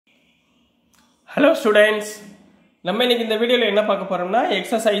Hello students, நம்ம இன்னைக்கு இந்த வீடியோல என்ன பார்க்க போறோம்னா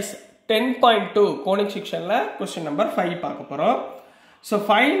exercise 10.2 CONIC sectionல question number 5 பார்க்க போறோம். So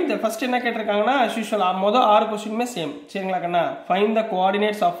find the first என்ன கேட்டிருக்காங்கன்னா as usual மொத 6 क्वेश्चनமே சேம். சரிங்களா கண்ணா? Find the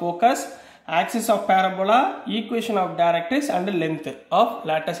coordinates of focus, axis of parabola, equation of directrix and length of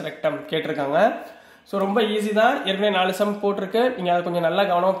latus rectum கேட்டிருக்காங்க. So ரொம்ப ஈஸி தான். ஏற்கனவே 4 சம் போட்டுருக்கு. நீங்க அதை கொஞ்சம் நல்லா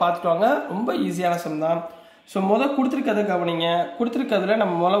கவனமா பார்த்துட்டு வாங்க. ரொம்ப ஈஸியான சம் தான். So மொத கொடுத்திருக்கிறது கவனிங்க. கொடுத்திருக்கிறதுல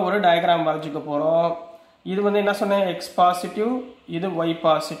நம்ம முதல்ல ஒரு டயகிராம் வரைஞ்சிக்க போறோம். இது வந்து என்ன சொன்னேன் x பாசிட்டிவ், இது y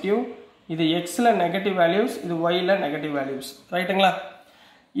பாசிட்டிவ், இது x ல நெகட்டிவ் வேல்யூஸ், இது y ல நெகட்டிவ் வேல்யூஸ். ரைட்டுங்களா?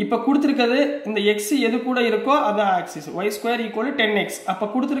 இப்போ கொடுத்திருக்கிறது இந்த x எது கூட இருக்கோ அதான் ஆக்சிஸ். y² = 10x. அப்ப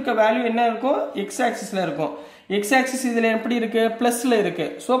கொடுத்திருக்க வேல்யூ என்ன இருக்கும்? x ஆக்சிஸ்ல இருக்கும். x ஆக்சிஸ் இதுல எப்படி இருக்கு? பிளஸ்ல இருக்கு.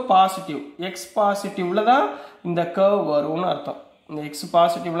 So positive. x பாசிட்டிவ்ல தான் இந்த கர்வ் வரும்னு அர்த்தம். இந்த x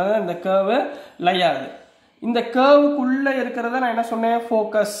பாசிட்டிவ்ல தான் இந்த கர்வ் லை ஆகுது. இந்த கர்வுக்குள்ள இருக்கிறத நான் என்ன சொன்னேன்?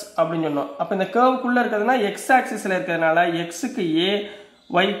 ஃபோக்கஸ் அப்படின்னு சொன்னோம். அப்ப இந்த கர்வுக்குள்ள இருக்கிறதுனா x ஆக்சிஸ்ல இருக்கிறதுனால x க்கு a,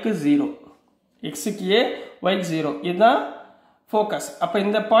 y க்கு 0. x க்கு a, y க்கு 0. இதுதான் ஃபோக்கஸ். அப்ப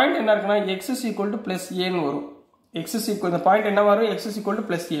இந்த பாயிண்ட் என்ன இருக்குன்னா x = a ன்னு வரும். இந்த பாயிண்ட் என்ன வரும்? x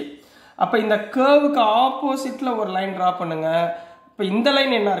 = a. அப்ப இந்த கர்வுக்கு ஆப்போசிட்ல ஒரு லைன் டிரா பண்ணுங்க. இப்ப இந்த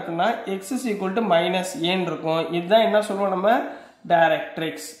லைன் என்ன இருக்குன்னா x = -a ன்னு இருக்கும். இதுதான் என்ன சொல்லுவோம் நம்ம?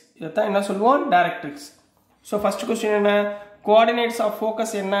 டைரக்ட்ரிக்ஸ். இதுதான் என்ன சொல்லுவோம்? டைரக்ட்ரிக்ஸ். So first question என்ன? Coordinates of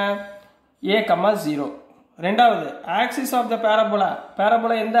focus என்ன? a, 0. ரெண்டாவது axis of the parabola.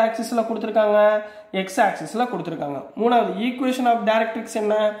 Parabola எந்த axisல கொடுத்திருக்காங்க? x axisல கொடுத்திருக்காங்க. மூணாவது equation of directrix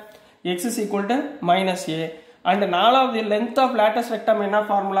என்ன? x = -a. and நாலாவது length of latus rectum என்ன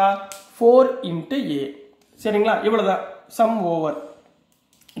ஃபார்முலா? 4 × a. சரிங்களா? இவ்வளவுதான். sum over.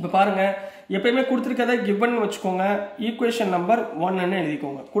 இப்ப பாருங்க, எப்பவுமே கொடுத்திருக்கதை given வச்சுக்கோங்க. ஈக்குவேஷன் நம்பர் 1 ன்னு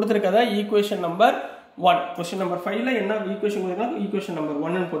எழுதிக்கோங்க. கொடுத்திருக்கதை ஈக்குவேஷன் நம்பர் 1. question number 5 ல என்ன ஈக்குவேஷன் கொடுத்திருக்காங்க? ஈக்குவேஷன் நம்பர்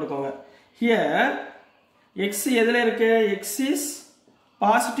 1 ன்னு போட்டுக்கோங்க. here x எதுல இருக்கு? x is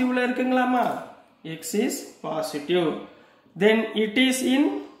பாசிட்டிவ்ல இருக்குங்களாமா? x is positive. then it is in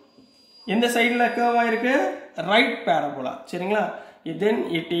எந்த சைடுல கர்வ் ஆயிருக்கு? Right parabola. சரிங்களா? then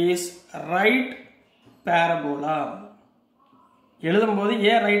it is right parabola. எழுதும்போது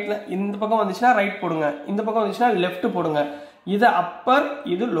a ரைட்ல இந்த பக்கம் வந்துச்சுனா ரைட் போடுங்க, இந்த பக்கம் வந்துச்சுனா லெஃப்ட் போடுங்க. இது அப்பர்,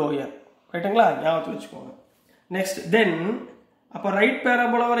 இது லோயர். ரைட்டுங்களா? ஞாபகத்துல வச்சுக்கோங்க. நெக்ஸ்ட் தென் அப்ப ரைட்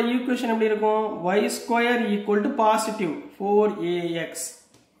parabola வர ஈக்குவேஷன் எப்படி இருக்கும்? y² = positive 4ax.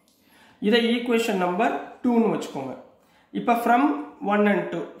 இத ஈக்குவேஷன் நம்பர் 2 ன்னு வச்சுக்கோங்க. இப்ப from 1 and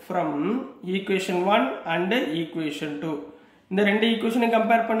 2, from equation 1 and equation 2, இந்த ரெண்டு ஈக்குவேஷனை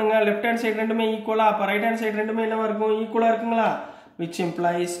கம்பேர் பண்ணுங்க. லெஃப்ட் ஹேண்ட் சைடு ரெண்டுமே ஈக்குவலா, அப்ப ரைட் ஹேண்ட் சைடு ரெண்டுமே என்னவா இருக்கும்? ஈக்குவலா இருக்குங்களா? which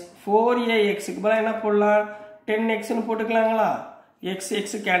implies 4ax க்கு பதிலா என்ன போடலாம்? 10x ன்னு போட்டுக்கலாங்களா? x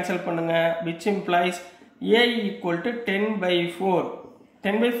கேன்சல் பண்ணுங்க. which implies a = 10/4.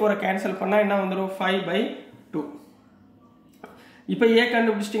 10/4 கேன்சல் பண்ணா என்ன வந்துரும்? 5/2. இப்போ a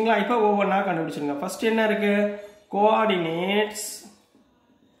கண்டுபிடிச்சிட்டீங்களா? இப்போ ஒவ்வொண்ணா கண்டுபிடிச்சிருங்க. ஃபர்ஸ்ட் என்ன இருக்கு? coordinates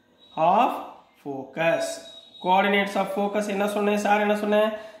of focus. coordinates of focus என்ன சொன்னேன் சார்? என்ன சொன்னேன்?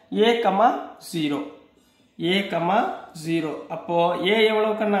 a, 0. a, 0. அப்போ a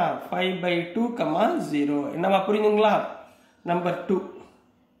எவ்வளவு கண்ணா? 5/2, 0. என்னவா புரியுதுங்களா? Number 2,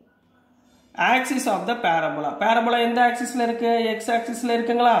 axis of the parabola. parabola எந்த ஆக்சிஸ்ல இருக்கு? x ஆக்சிஸ்ல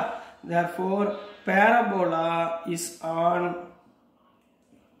இருக்குங்களா? therefore parabola is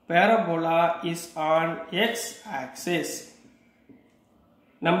on x axis.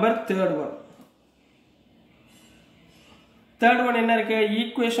 number third one என்ன இருக்கு?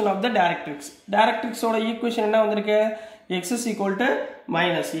 equation of the directrix. directrix ஓட ஈக்குவேஷன் என்ன வந்திருக்கு? x =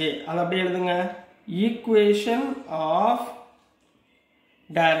 -a. அத அப்படியே எழுதுங்க. equation of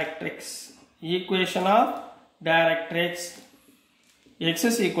directrix. equation of directrix x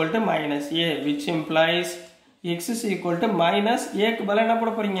 = -a, which implies x = -a க்கு பதிலா என்ன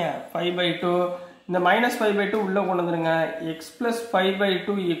போட போறீங்க? 5/2. இந்த -5/2 உள்ள கொண்டு வந்துருங்க. x +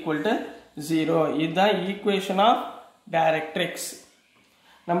 5/2 = 0. இதுதான் equation of directrix.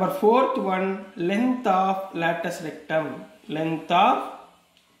 number 4th one, length of latus rectum. length of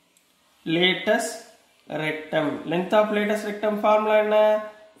latus rectum. length of latus rectum formula என்ன?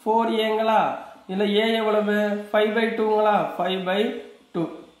 4aங்களா? இதுல a எவ்வளவு? 5/2ங்களா? 5/2.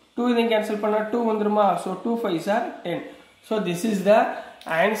 2 இதை கேன்சல் பண்ணா 2 வந்துருமா? so 2 5s are 10. so this is the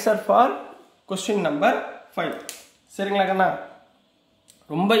answer for question number 5. சரிங்களா கண்ணா?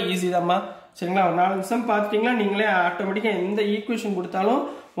 ரொம்ப easy தான்மா. சரிங்களா? ஒரு 4 நிமிஷம் பார்த்துட்டீங்களா நீங்களே ஆட்டோமேட்டிக்கா எந்த ஈக்குவேஷன் கொடுத்தாலும்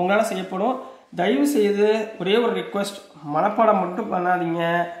உங்களால செய்யப்படும். தயவு செய்து ஒரே ஒரு ரிக்வெஸ்ட், மனப்பாடம் மட்டும் பண்ணாதீங்க.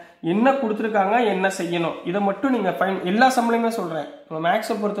 என்ன கொடுத்திருக்காங்க, என்ன செய்யணும், இதை மட்டும் நீங்க எல்லா சம்பளையுமே சொல்றேன்.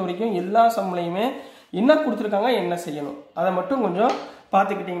 மேக்ஸை பொறுத்த வரைக்கும் எல்லா சம்பளையுமே என்ன கொடுத்திருக்காங்க, என்ன செய்யணும், அதை மட்டும் கொஞ்சம்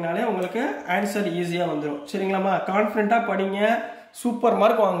பார்த்துக்கிட்டிங்கனாலே உங்களுக்கு ஆன்சர் ஈஸியாக வந்துடும். சரிங்களாம்மா? கான்ஃபிடென்ட்டாக படிங்க, சூப்பர்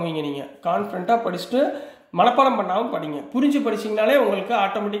மார்க் வாங்குவீங்க. நீங்கள் கான்ஃபிடென்ட்டாக படிச்சுட்டு மனப்பாடம் பண்ணாமல் படிங்க. புரிஞ்சு படிச்சிங்கனாலே உங்களுக்கு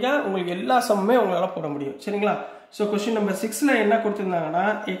ஆட்டோமேட்டிக்காக உங்களுக்கு எல்லா சம்முமே உங்களால் போட முடியும். சரிங்களா? ஸோ கொஸ்டின் நம்பர் 6ல் என்ன கொடுத்துருந்தாங்கன்னா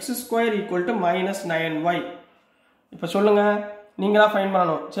x² = -9y. இப்போ சொல்லுங்கள், நீங்களா ஃபைன்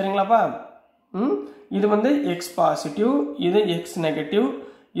பண்ணணும். சரிங்களாப்பா? இது வந்து x பாசிட்டிவ், இது x நெகட்டிவ்,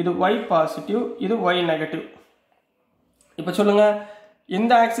 இது y பாசிட்டிவ், இது y நெகட்டிவ். இப்போ சொல்லுங்கள்,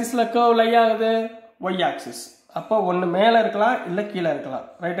 எந்த ஆக்சிஸில் கர்வ் லை ஆகுது? y axis. அப்போ ஒன்று மேலே இருக்கலாம், இல்லை கீழே இருக்கலாம்.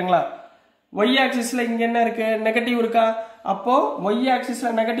 ரைட்டுங்களா? y ஆக்சிஸில் இங்கே என்ன இருக்குது? நெகட்டிவ் இருக்கா? அப்போது y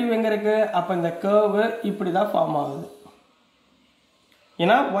ஆக்சிஸில் நெகட்டிவ் எங்கே இருக்குது? அப்போ இந்த கர்வு இப்படி தான் ஃபார்ம் ஆகுது.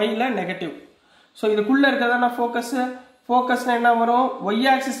 ஏன்னா yல நெகட்டிவ். ஸோ இதுக்குள்ளே இருக்கிறதான ஃபோக்கஸு. ஃபோக்கஸ்னால் என்ன வரும்? y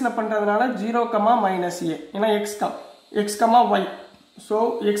ஆக்சிஸில் பண்ணுறதுனால 0, -a. ஏன்னா x, y. ஸோ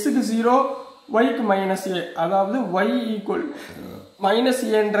எக்ஸுக்கு 0, yக்கு -a. அதாவது y =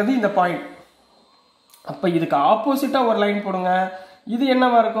 -aன்றது இந்த பாயிண்ட். அப்போ இதுக்கு ஆப்போசிட்டாக ஒரு லைன் போடுங்க. இது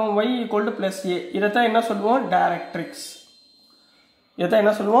என்னவா இருக்கும்? y = +a. இதைத்தான் என்ன சொல்லுவோம்? டைரக்ட்ரிக்ஸ். இதைத்தான்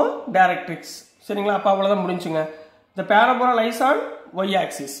என்ன சொல்லுவோம்? டைரக்ட்ரிக்ஸ். சரிங்களா? அப்போ அவ்வளோதான் முடிஞ்சுங்க. இந்த parabola lies on y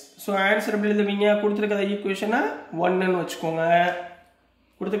axis. So answer எப்படி எழுதுவீங்க? கொடுத்துருக்க ஈக்குவேஷனை 1ன்னு வச்சுக்கோங்க.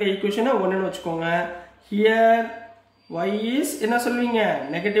 கொடுத்துருக்க ஈக்குவேஷனை 1ன்னு வச்சுக்கோங்க. ஹியர் y இஸ் என்ன சொல்வீங்க?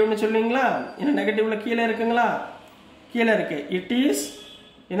 நெகட்டிவ்னு சொல்லுவீங்களா? ஏன்னா நெகட்டிவ்ல கீழே இருக்குங்களா? கீழே இருக்கு. இட் இஸ்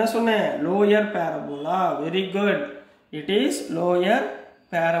என்ன சொன்னேன்? Lower parabola. Very good. It is lower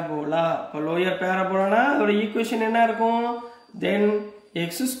parabola. இப்போ லோயர் பேரபோலானா அதோட ஈக்குவேஷன் என்ன இருக்கும்? தென்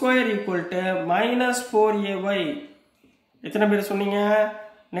x² = -4ay. எத்தனை பேர் சொன்னீங்க?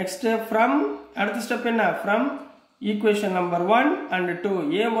 நெக்ஸ்ட் ஃப்ரம் அடுத்த ஸ்டெப் என்ன? From equation number 1 and 2.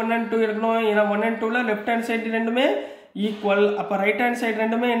 ஏன் 1 and 2 இருக்கணும்? ஏன்னா 1 and 2ல லெஃப்ட் ஹேண்ட் சைடு ரெண்டுமே ஈக்குவல். அப்போ ரைட் ஹேண்ட் சைடு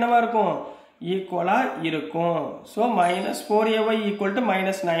ரெண்டுமே என்னவா இருக்கும்? ஈக்குவலாக இருக்கும். So -4ay =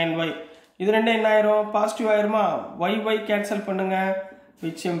 -9y. இது ரெண்டும் என்ன ஆயிரும்? பாசிட்டிவ் ஆயிருமா? y கேன்சல் பண்ணுங்க.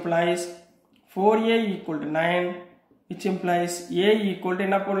 which implies 4a = 9, which implies a =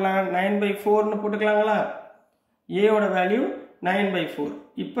 என்ன போடலாம்? 9/4ன்னு போட்டுக்கலாங்களா? a ஓட வேல்யூ 9/4.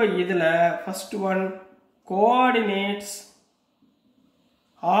 இப்போ இதில் first one coordinates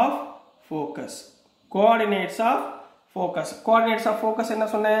of focus. Coordinates of focus. Coordinates of focus என்ன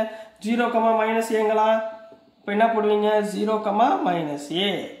சொன்னேன்? 0, -aங்களா? இப்போ என்ன போடுவீங்க? 0, -a,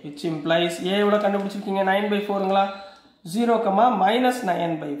 which implies a எவ்வளோ கண்டுபிடிச்சிருக்கீங்க? 9/4ங்களா? 0,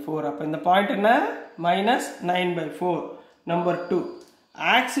 -9/4. அப்போ இந்த பாயிண்ட் என்ன? -9/4. Number 2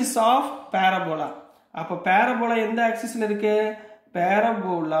 axis of parabola. அப்போ பேரபோலா எந்த ஆக்சிஸில் இருக்கு?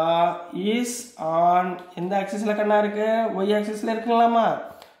 பேரபோலா இஸ் ஆன் எந்த ஆக்சிஸில் கண்ணா இருக்கு? y ஆக்சிஸில் இருக்குங்களாமா?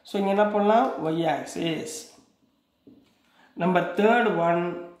 ஸோ இங்கே என்ன பண்ணலாம்? y axis. Number 3rd one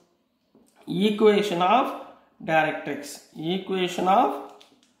equation of directrix. Equation of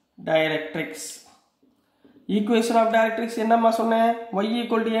directrix. Equation of directrix என்னம்மா சொன்னேன்? y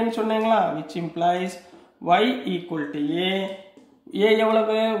 = a ன்னு சொன்னீங்களா? which implies y = a. a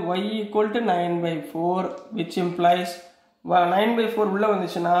எவ்வளவு? y = 9/4, which implies 9/4 உள்ள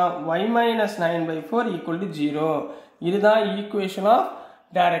வந்துச்சுன்னா y - 9/4 = 0. இதுதான் equation of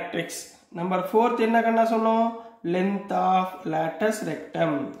directrix. Number 4th என்ன கண்ணா சொன்னோம்? length of latus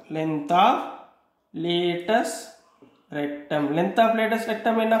rectum. length of latus rectum. length of latus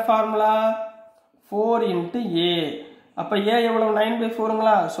rectum என்ன ஃபார்முலா? 4 × a. அப்போ a எவ்வளவு?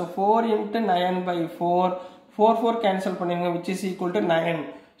 9/4ங்களா? ஸோ 4 × 9/4. 4 கேன்சல் பண்ணிருங்க, which is equal to 9.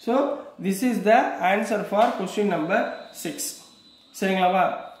 So this is the answer for question number 6. சரிங்களாவா?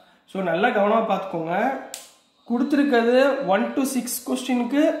 So நல்லா கவனமாக பார்த்துக்கோங்க. கொடுத்துருக்கிறது 1 to 6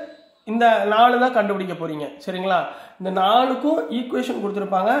 கொஸ்டினுக்கு இந்த 4 தான் கண்டுபிடிக்க போறீங்க. சரிங்களா? இந்த 4க்கும் ஈக்குவேஷன்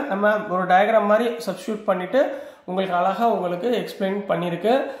கொடுத்துருப்பாங்க. நம்ம ஒரு டயக்ராம் மாதிரி சப்ஸ்டியூட் பண்ணிட்டு உங்களுக்கு அழகாக உங்களுக்கு எக்ஸ்பிளைன்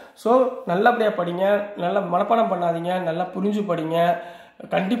பண்ணியிருக்கு. ஸோ நல்லபடியாக படிங்க, நல்லா மனப்பாடம் பண்ணாதீங்க, நல்லா புரிஞ்சு படிங்க.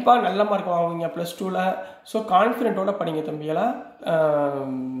 கண்டிப்பாக நல்ல மார்க் வாங்குவீங்க +2ல். ஸோ கான்ஃபிடென்ட்டோட படிங்க தம்பியெல்லாம்,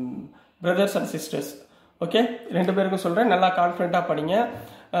 பிரதர்ஸ் அண்ட் சிஸ்டர்ஸ். ஓகே, 2 பேருக்கும் சொல்கிறேன், நல்லா கான்ஃபிடென்ட்டாக படிங்க.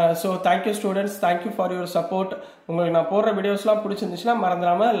 So thank you students, thank you for your support. உங்களுக்கு நான் போடுற வீடியோஸ்லாம் பிடிச்சிருந்துச்சுன்னா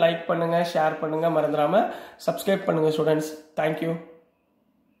மறந்துடாமல் லைக் பண்ணுங்கள், ஷேர் பண்ணுங்கள், மறந்துடாமல் சப்ஸ்கிரைப் பண்ணுங்கள் ஸ்டூடெண்ட்ஸ். தேங்க்யூ.